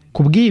y'ubwicanyi.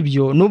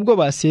 Kubw'ibyo nubwo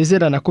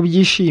basezerana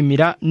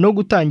kubyishimira no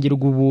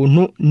gutangirwa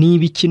ubuntu, ni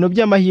ibikino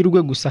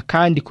by'amahirwe gusa,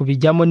 kandi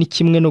kubijyamo ni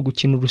kimwe no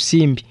gukina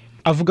urusimbi.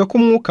 Avuga ko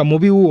umwuka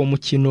mubi w'uwo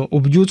mukino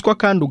ubyutswa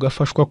kandi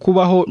ugafashwa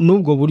kubaho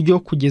n'ubwo buryo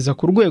kugeza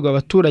ku rwego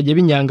abaturage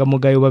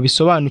b'inyangamugayo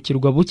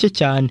babisobanukirwa buke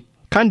cyane.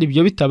 Kandi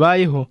ibyo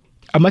bitabayeho,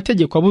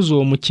 amategeko abuze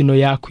uwo mukino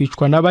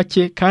yakwicwa na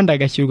bake kandi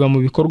agashyirwa mu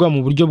bikorwa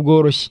mu buryo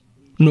bworoshye.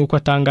 Nuko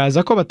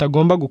atangaza ko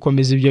batagomba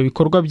gukomeza ibyo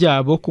bikorwa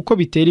byabo kuko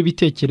bitera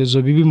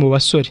ibitekerezo bibi mu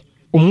basore.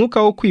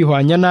 Umwuka wo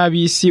kwihwanya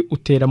n'ab'isi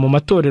utera mu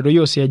matorero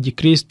yose ya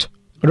Gikristo.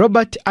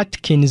 Robert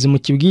Atkins mu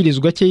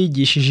kibwirizwa cye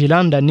yigishije i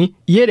London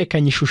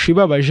yerekanye ishusho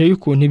ibabaje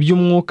y'ukuntu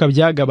iby'umwuka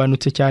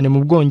byagabanutse cyane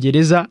mu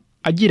Bwongereza,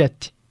 agira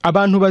ati: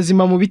 abantu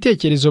bazima mu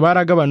bitekerezo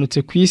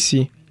baragabanutse ku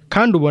isi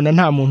kandi ubona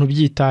nta muntu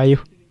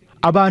byitayeho.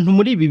 Abantu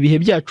muri ibi bihe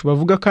byacu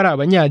bavuga ko ari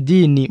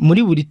abanyadini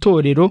muri buri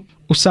torero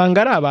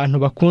usanga ari abantu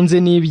bakunze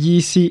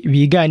n'iby'isi,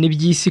 bigana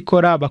iby'isi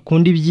ikora,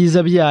 bakunda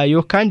ibyiza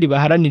byayo kandi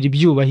baharanira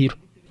ibyubahiro.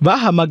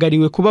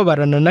 Bahamagariwe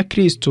kubabarana na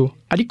Kristo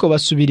ariko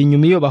basubira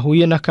inyuma iyo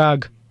bahuye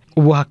n'akaga.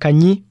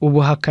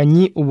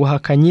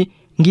 Ubuhakanyi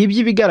ngibyo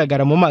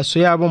ibigaragara mu maso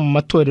yabo mu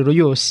matorero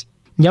yose.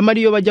 Nyamara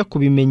iyo bajya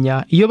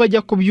kubimenya, iyo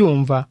bajya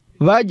kubyumva,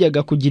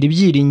 bajyaga kugira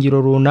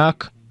ibyiringiro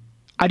runaka.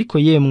 Ariko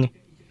yemwe,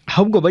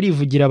 ahubwo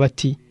barivugira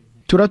bati: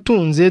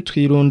 turatunze,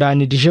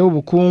 twirundanirijeho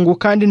ubukungu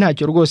kandi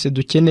ntacyo rwose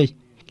dukeneye.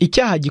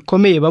 Icyaha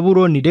gikomeye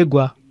Babuloni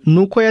iregwa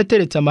nuko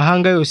yateretse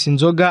amahanga yose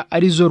inzoga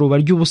arizo ruba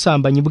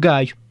ry'ubusambanyi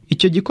bwayo.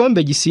 Icyo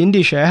gikombe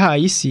gisindisha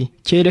yahaye isi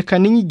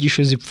cyerekana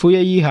inyigisho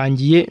zipfuye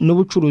yihangiye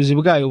n'ubucuruzi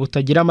bwayo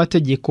butagira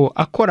amategeko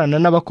akorana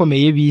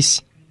n'abakomeye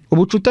b'isi.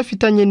 Ubucuti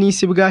afitanye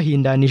n'isi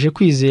bwahindanije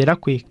kwizera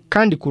kwe,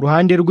 kandi ku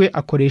ruhande rwe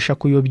akoresha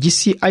kuyobya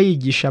isi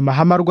ayigisha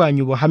amahame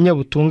arwanya ubuhamya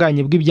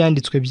butunganye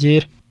bw'ibyanditswe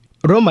byera.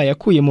 Roma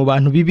yakuye mu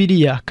bantu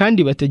Bibiliya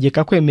kandi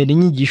bategeka kwemera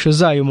inyigisho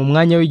zayo mu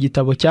mwanya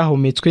w'igitabo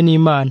cyahumetswe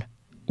n'Imana.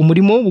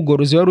 Umurimo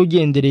w'ubugorozi wari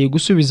ugendereye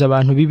gusubiza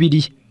abantu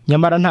Bibiliya.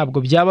 Nyamara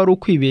ntabwo byaba ari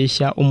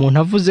ukwibeshya umuntu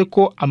avuze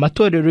ko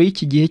amatorero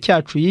y'iki gihe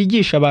cyacu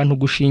yigisha abantu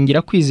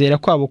gushingira kwizera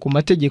kwabo ku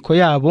mategeko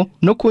yabo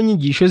no ku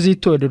nyigisho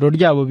z'itorero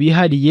ryabo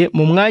bihariye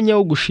mu mwanya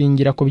wo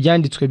gushingira ku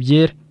byanditswe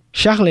byera.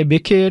 Charles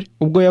Becker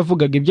ubwo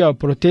yavugaga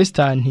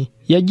iby'abaprotestanti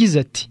yagize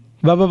ati: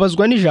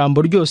 bababazwa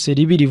n'ijambo ryose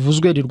ribi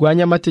rivuzwe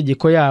rirwanya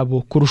amategeko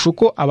yabo kurusha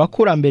uko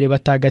abakurambere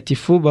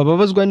batagatifu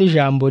bababazwa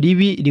n'ijambo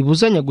ribi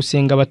ribuzanya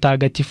gusenga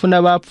abatagatifu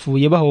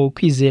n'abapfuye bahowe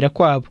kwizera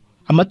kwabo.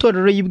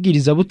 Amatorero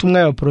y'ibwirizabutumwa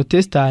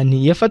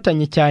y'abaprotestanti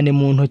yafatanye cyane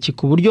mu ntoki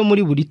ku buryo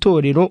muri buri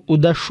torero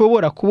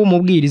udashobora kuba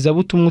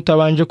umubwirizabutumwa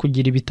utabanje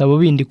kugira ibitabo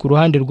bindi ku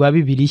ruhande rwa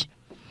Bibiliya.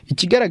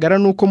 Ikigaragara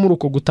nuko muri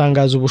uko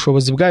gutangaza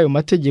ubushobozi bw'ayo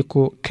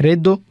mategeko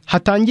credo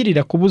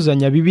hatangirira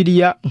kubuzanya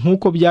Bibiliya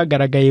nk'uko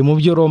byagaragaye mu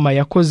byo Roma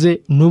yakoze,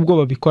 nubwo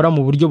babikora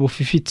mu buryo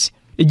bufifitse.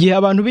 Igihe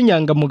abantu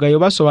b'inyangamugayo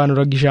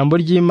basobanuraga ijambo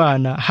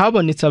ry'Imana,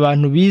 habonetse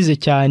abantu bize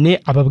cyane,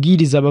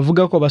 ababwiriza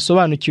bavuga ko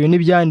basobanukiwe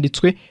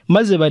n'ibyanditswe,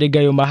 maze barega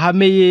ayo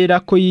mahame yera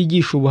ko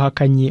yigisha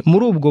ubuhakanyi.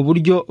 Muri ubwo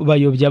buryo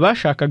bayobya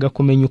bashakaga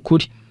kumenya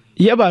ukuri.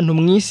 Iyo abantu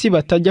mu isi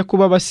batajya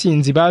kuba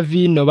abasinzi ba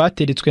vino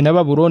bateretswe na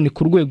Babuloni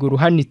ku rwego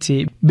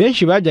ruhanitse,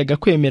 benshi bajyaga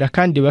kwemera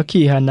kandi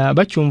bakihana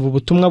bacyumva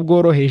ubutumwa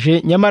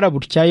bworoheje nyamara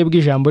butyaye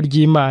bw'ijambo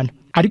ry'Imana.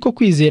 Ariko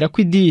kwizera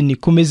kw'idini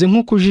kumeze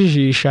nko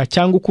kujijisha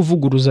cyangwa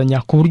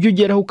kuvuguruzanya ku buryo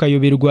ugeraho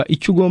ukayoberwa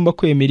icyo ugomba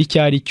kwemera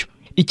icyo ari cyo.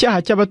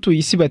 Icyaha cy'abatuye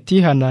isi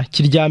batihana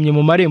kiryamye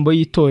mu marembo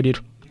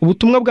y'itorero.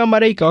 Ubutumwa bwa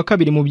marayika wa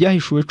kabiri mu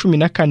byahishuwe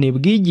 14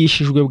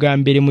 bwigishijwe bwa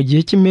mbere mu gihe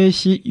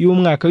cy'impeshyi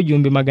y'umwaka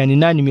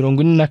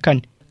w'1844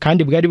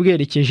 kandi bwari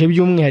bwerekeje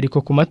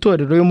by'umwihariko ku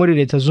matorero yo muri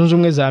Leta Zunze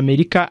Ubumwe za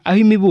Amerika, aho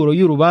imiburo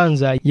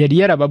y'urubanza yari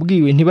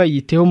yarababwiwe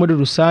ntibayiteho muri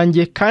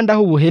rusange kandi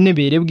aho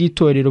ubuhenebere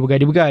bw'itorero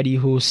bwari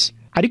bwarihuse.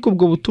 Ariko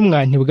ubwo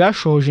butumwa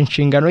ntibwashohoje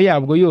inshingano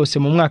yabwo yose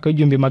mu mwaka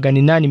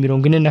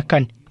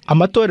w'1844.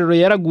 Amatorero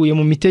yaraguye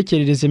mu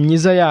mitekerereze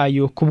myiza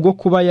yayo kubwo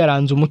kuba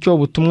yaranze umucyo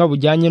w'ubutumwa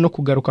bujyanye no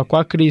kugaruka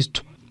kwa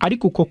Kristo.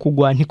 Ariko uko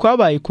kugwa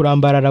ntikwabaye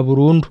kurambarara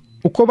burundu.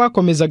 Uko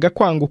bakomezaga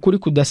kwanga ukuri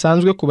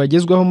kudasanzwe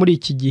kubagezwaho muri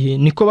iki gihe,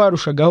 niko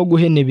barushagaho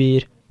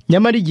guhenebera.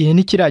 Nyamara igihe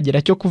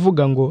ntikiragera cyo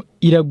kuvuga ngo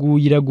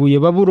iraguye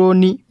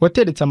Babuloni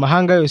wateretse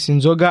amahanga yose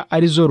inzoga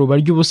arizo ruba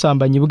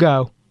ry'ubusambanyi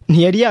bwawo.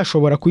 Ntiyari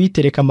yashobora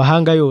kuyitereka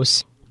amahanga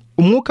yose.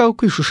 Umwuka wo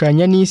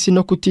kwishushanya n'isi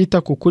no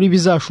kutita ku kuri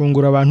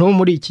bizashungura abantu bo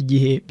muri iki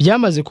gihe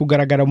byamaze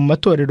kugaragara mu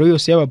matorero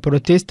yose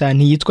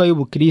y'abaprotestanti yitwa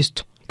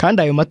y'ubukristo,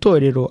 kandi ayo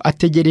matorero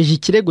ategereje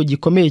ikirego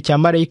gikomeye cya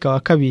marayika wa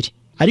kabiri.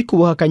 Ariko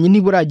ubuhakanyi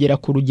ntiburagera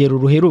ku rugero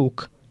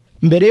ruheruka.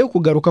 Mbere yo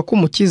kugaruka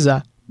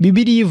k'Umukiza,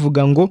 Bibiliya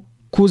ivuga ngo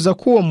kuza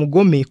k'uwo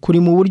mugome kuri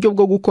mu buryo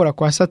bwo gukora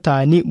kwa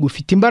Satani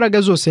gufite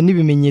imbaraga zose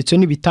n'ibimenyetso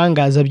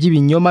n'ibitangaza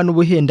by'ibinyoma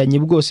n'ubuhendanyi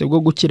bwose bwo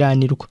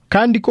gukiranirwa,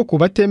 kandi ko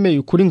kubatemeye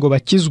ukuri ngo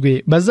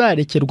bakizwe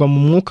bazarekerwa mu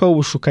mwuka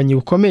w'ubushukanyi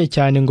bukomeye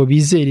cyane ngo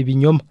bizere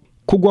ibinyoma.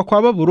 Kugwa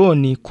kwa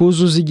Babuloni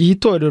kuzuza igihe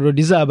itorero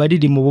rizaba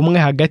riri mu bumwe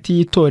hagati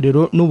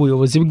y'itorero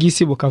n'ubuyobozi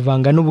bw'isi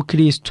bukavanga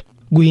n'ubukristo.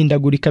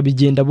 Guhindagurika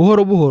bigenda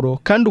buhoro buhoro,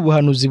 kandi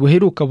ubuhanuzi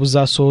buheruka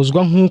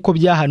buzasohozwa nk'uko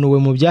byahanuwe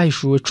mu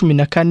byahishuwe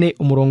 14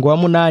 umurongo wa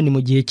 8 mu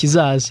gihe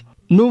kizaza.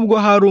 Nubwo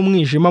hari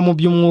umwijima mu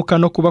by'umwuka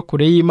no kuba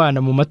kure y'Imana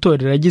mu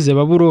matorero agize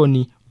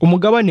Babuloni,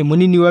 umugabane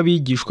munini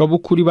w'abigishwa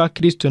b'ukuri ba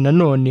Kristo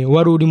nanone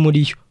wari uri muri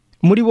yo.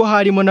 Muri bo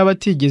harimo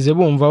n'abatigeze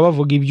bumva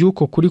bavuga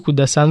iby'uko kuri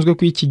kudasanzwe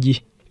kw'iki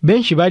gihe.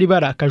 Benshi bari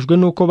barakajwe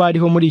nuko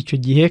bariho muri icyo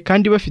gihe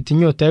kandi bafite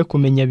inyota yo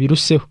kumenya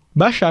biruseho.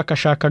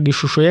 Bashakashakaga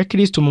ishusho ya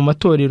Kristo mu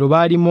matorero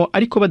barimo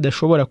ariko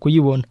badashobora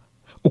kuyibona.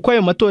 uko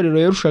ayo matorero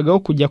yarushagaho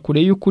kujya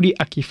kure y'ukuri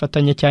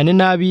akifatanya cyane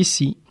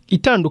n'ab'isi,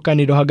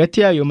 itandukaniro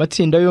hagati y'ayo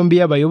matsinda yombi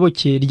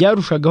y'abayoboke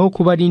ryarushagaho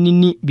kuba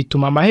rinini,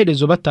 bituma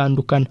amaherezo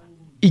batandukana.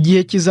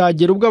 Igihe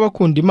kizagera ubwo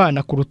abakunda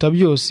Imana kuruta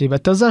byose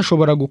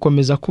batazashobora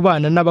gukomeza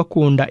kubana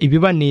n'abakunda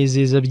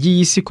ibibanezeza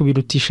by'iyi si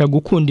kubirutisha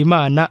gukunda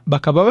Imana,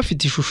 bakaba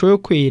bafite ishusho yo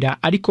kwera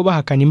ariko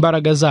bahakana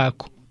imbaraga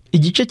zako.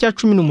 Igice cya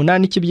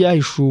 18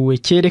 cy'ibyahishuwe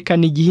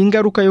cyerekana igihe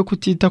ingaruka yo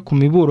kutita ku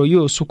miburo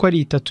yose uko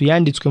ari 3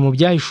 yanditswe mu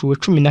byahishuwe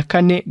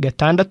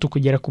 14:6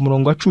 kugera ku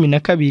murongo wa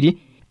 12,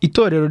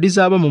 itorero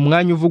rizaba mu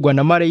mwanya uvugwa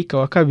na marayika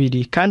wa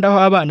kabiri, kandi aho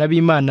abana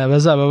b'Imana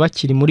bazaba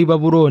bakiri muri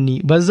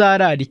Babuloni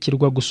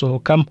bazararikirwa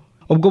gusohokamo.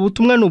 Ubwo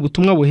butumwa ni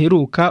ubutumwa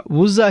buheruka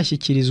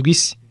buzashyikirizwa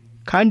isi,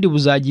 kandi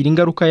buzagira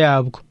ingaruka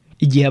yabwo.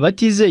 Igihe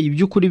abatizeye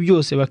iby'ukuri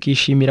byose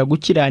bakishimira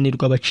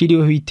gukiranirwa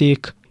baciriweho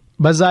iteka,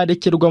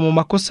 bazarekerwa mu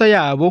makosa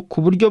yabo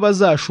ku buryo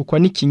bazashukwa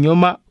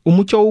n'ikinyoma.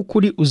 Umucyo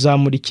w'ukuri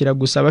uzamurikira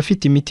gusa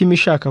abafite imitima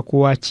ishaka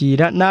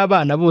kuwakira,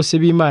 n'abana bose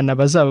b'Imana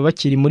bazaba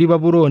bakiri muri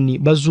Babuloni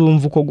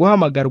bazumva uko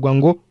guhamagarwa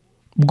ngo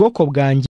bwoko bwanjye